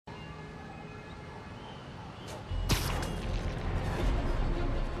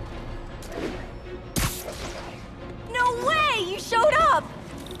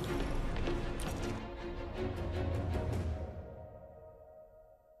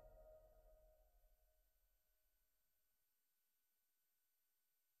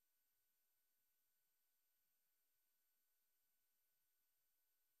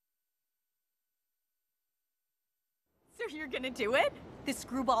So you're gonna do it? The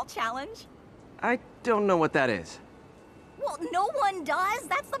screwball challenge? I don't know what that is. Well, no one does.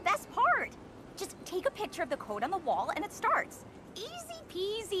 That's the best part. Just take a picture of the code on the wall and it starts. Easy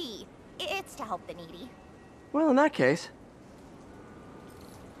peasy. It's to help the needy. Well, in that case...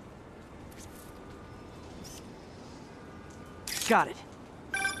 Got it.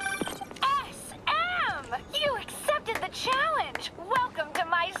 SM! You accepted the challenge! Welcome to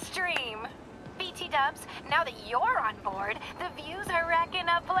my stream! BT Dubs, now that you're on board, the views are racking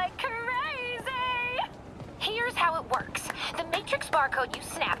up like crazy! Here's how it works. The Matrix barcode you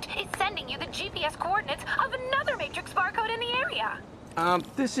snapped is sending you the GPS coordinates of another Matrix barcode in the area.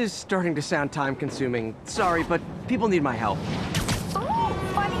 This is starting to sound time-consuming. Sorry, but people need my help. Ooh,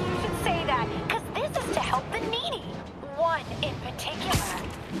 funny you should say that, because this is to help the needy. One in particular.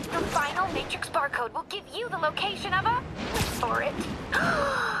 The final Matrix barcode will give you the location of a... wait for it.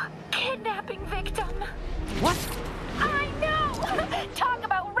 Kidnapping victim. What? I know! Talk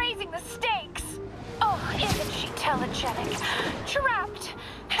about raising the stakes. Oh, isn't she telegenic? Trapped.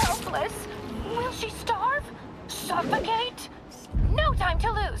 Helpless. Will she starve? Suffocate? No time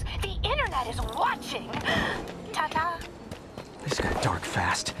to lose. The internet is watching. Ta-ta. This got dark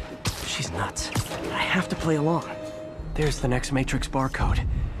fast. She's nuts. I have to play along. There's the next Matrix barcode.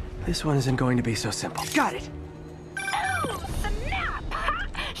 This one isn't going to be so simple. Got it! Oh, snap!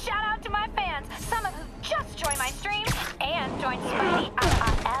 Shout out to my fans, some of who just joined my stream and joined Spidey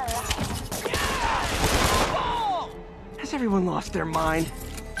IRL. Has everyone lost their mind?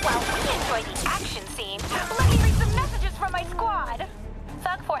 While we enjoy the action scene, let me read some messages from my squad.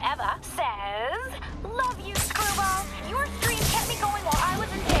 Thug Forever says, "Love you, Screwball. Your stream kept me going while I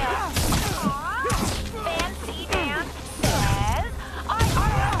was in jail." Aww. Fancy Dan says, "I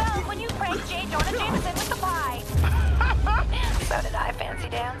felt when you pranked J. Jonah Jameson with the pie." So did I, Fancy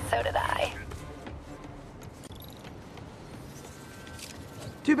Dan. So did I.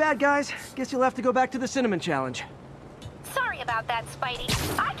 Too bad, guys. Guess you'll have to go back to the cinnamon challenge. Sorry about that, Spidey.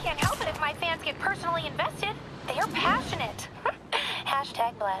 I can't help it if my fans get personally invested. They're passionate.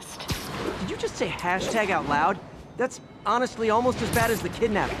 Hashtag blessed. Did you just say hashtag out loud? That's honestly almost as bad as the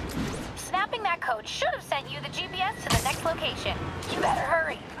kidnapping. Snapping that code should have sent you the GPS to the next location. You better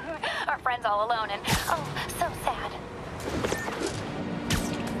hurry. Our friend's all alone and, oh, so sad.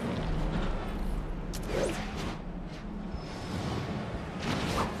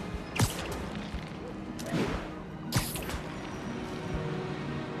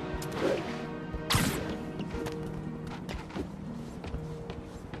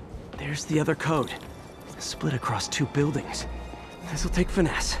 There's the other code. Split across 2 buildings. This'll take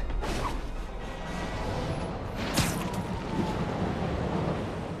finesse.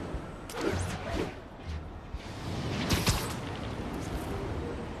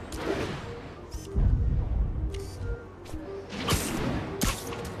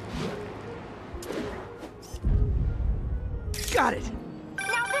 Got it!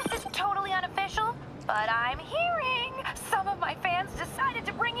 Now this is totally unofficial, but I'm hearing some of my fans decided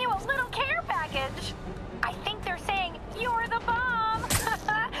to bring you a little care package. I think they're saying you're the bomb.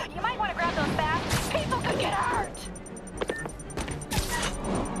 You might want to grab those fast. People could get hurt.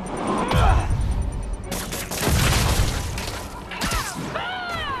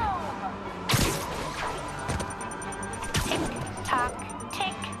 Tick-tock,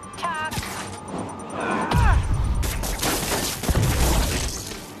 tick-tock.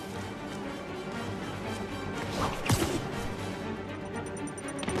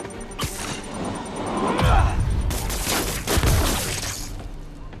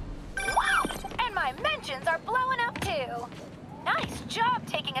 Are blowing up too. Nice job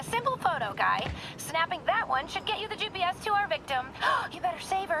taking a simple photo, guy. Snapping that one should get you the GPS to our victim. You better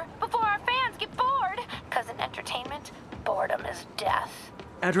save her before our fans get bored. Because in entertainment, boredom is death.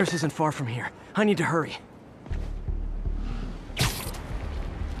 Address isn't far from here. I need to hurry.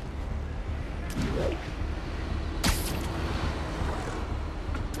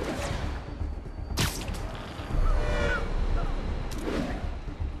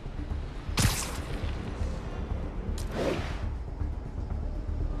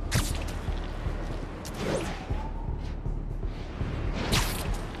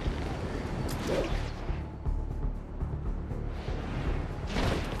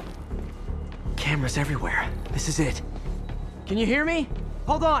 Cameras everywhere. This is it. Can you hear me?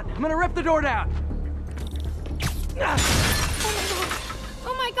 Hold on, I'm gonna rip the door down.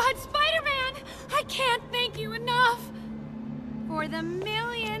 Oh my God, Spider-Man! I can't thank you enough for the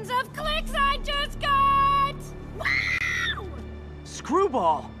millions of clicks I just got! Wow!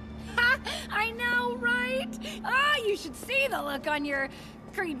 Screwball! Ha! I know, right? Ah, you should see the look on your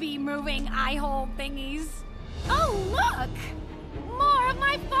creepy moving eye hole thingies. Oh, look! More of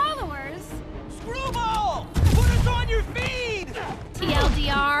my followers! Screwball! Put us on your feed!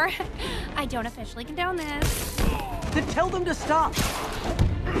 TLDR, I don't officially condone this. Then tell them to stop!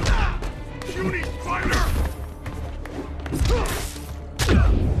 Puny spider!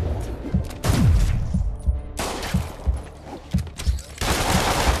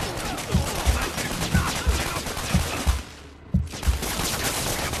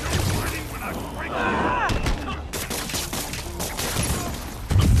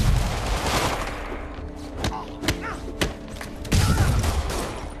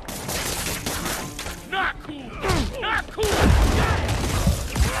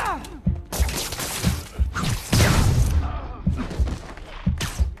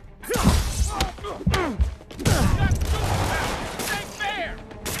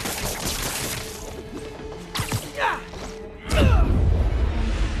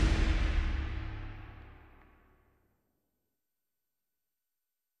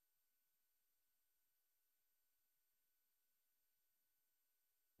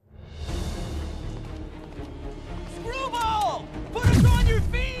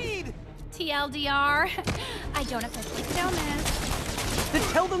 TLDR, I don't officially condone this. Then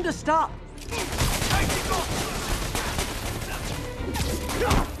tell them to stop!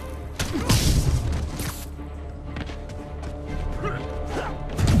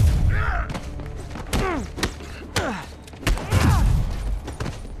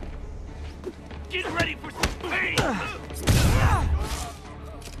 Get ready for some pain!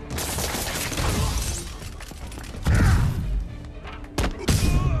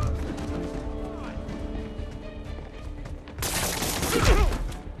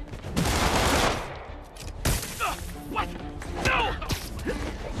 What? No!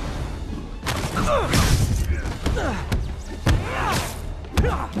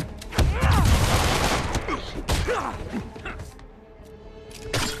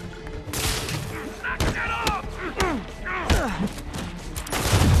 Knock that off!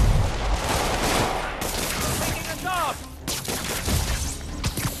 Taking us off!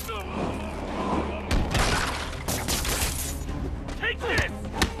 Take this!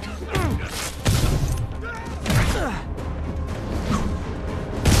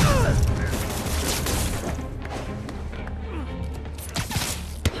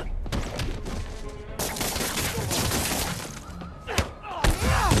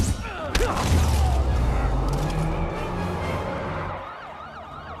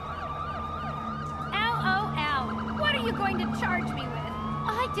 LOL, what are you going to charge me with?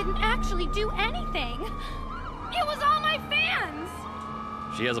 I didn't actually do anything. It was all my fans.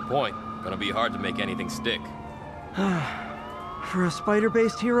 She has a point. Gonna be hard to make anything stick. For a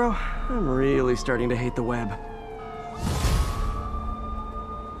spider-based hero, I'm really starting to hate the web.